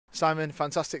Simon,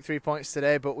 fantastic 3 points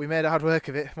today, but we made hard work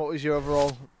of it. What was your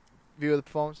overall view of the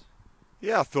performance?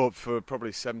 Yeah, I thought for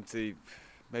probably 70,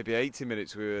 maybe 80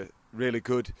 minutes we were really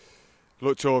good.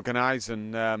 Looked organised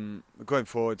and going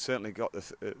forward certainly got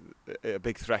a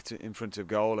big threat in front of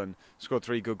goal and scored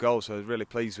 3 good goals. So I was really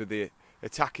pleased with the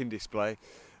attacking display.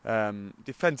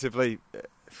 Defensively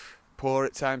poor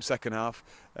at times, second half,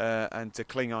 and to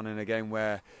cling on in a game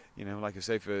where, you know, like I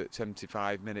say, for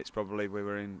 75 minutes probably we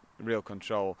were in real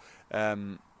control.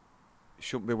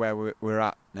 Shouldn't be where we're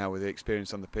at now with the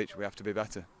experience on the pitch. We have to be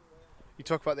better. You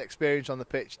talk about the experience on the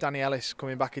pitch. Danny Ellis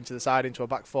coming back into the side, into a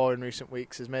back four in recent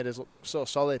weeks, has made us look so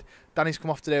solid. Danny's come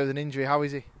off today with an injury. How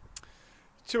is he?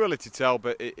 Too early to tell,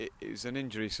 but it was an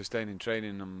injury sustained in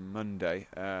training on Monday,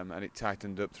 and it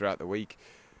tightened up throughout the week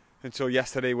until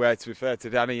yesterday, where, to be fair to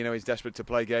Danny, you know, he's desperate to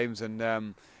play games,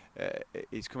 and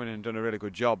he's come in and done a really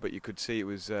good job, but you could see it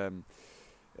was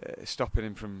stopping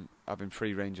him from having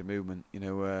free range of movement, you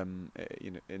know,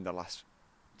 in the last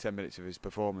 10 minutes of his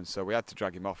performance. So we had to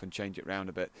drag him off and change it round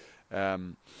a bit.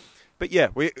 But yeah,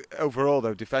 overall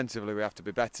though, defensively we have to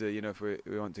be better, you know, if we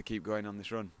want to keep going on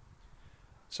this run.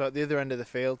 So at the other end of the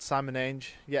field, Simon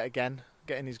Ainge, yet again,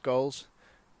 getting his goals.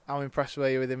 How impressed were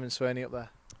you with him and Swaney up there?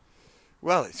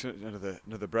 Well, it's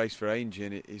another brace for Ainge,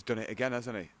 and he's done it again,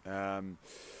 hasn't he? And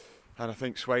I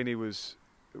think Swaney was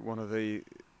one of the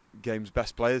game's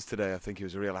best players today. I think he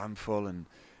was a real handful, and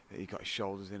he got his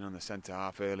shoulders in on the centre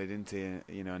half early, didn't he? And,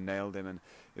 you know, nailed him, and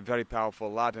a very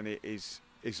powerful lad, and he's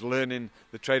learning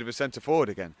the trade of a centre forward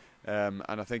again. And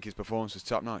I think his performance was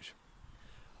top notch.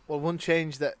 Well, one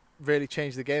change that really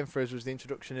changed the game for us was the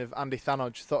introduction of Andy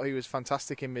Thanodge. Thought he was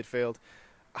fantastic in midfield.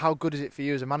 How good is it for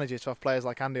you as a manager to have players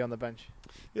like Andy on the bench?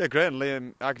 Yeah, great. And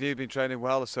Liam Agnew had been training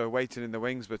well, so waiting in the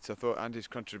wings, but I thought Andy's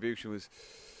contribution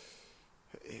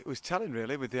was telling,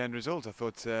 really, with the end result. I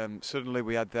thought suddenly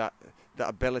we had that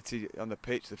ability on the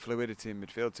pitch, the fluidity in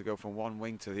midfield, to go from one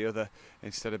wing to the other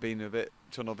instead of being a bit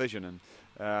tunnel vision.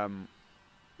 And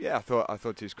yeah, I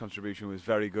thought his contribution was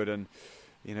very good, and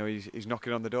you know, he's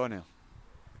knocking on the door now.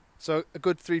 So a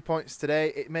good 3 points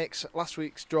today. It makes last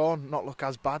week's draw not look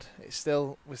as bad. We're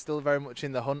still very much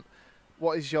in the hunt.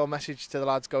 What is your message to the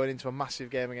lads going into a massive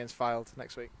game against Fylde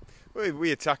next week?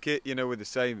 We attack it, you know, with the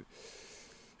same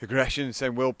aggression,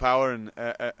 same willpower, and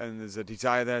there's a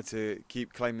desire there to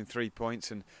keep claiming 3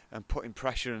 points and putting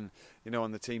pressure and, you know,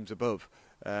 on the teams above.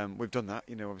 We've done that,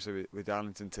 you know, obviously with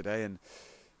Darlington today,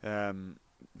 and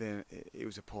it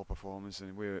was a poor performance,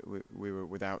 and we were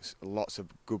without lots of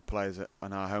good players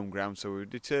on our home ground, so we were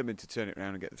determined to turn it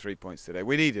around and get the 3 points today.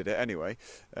 We needed it anyway,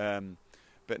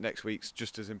 but next week's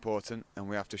just as important, and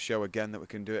we have to show again that we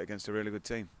can do it against a really good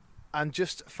team. And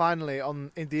just finally,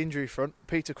 in the injury front,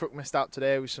 Peter Crook missed out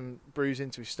today with some bruising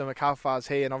to his stomach. How far is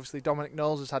he? And obviously Dominic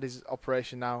Knowles has had his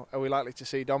operation now. Are we likely to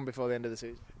see Dom before the end of the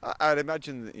season? I'd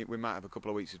imagine that we might have a couple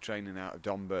of weeks of training out of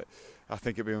Dom, but I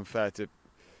think it'd be unfair to,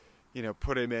 you know,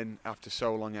 put him in after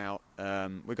so long out.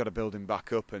 We've got to build him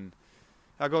back up, and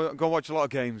I go and watch a lot of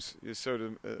games. So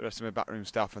do the rest of my backroom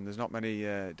staff, and there's not many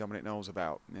Dominic Knowles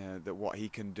about that what he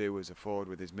can do as a forward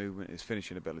with his movement, his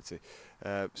finishing ability.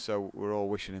 So we're all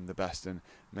wishing him the best and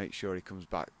make sure he comes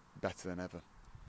back better than ever.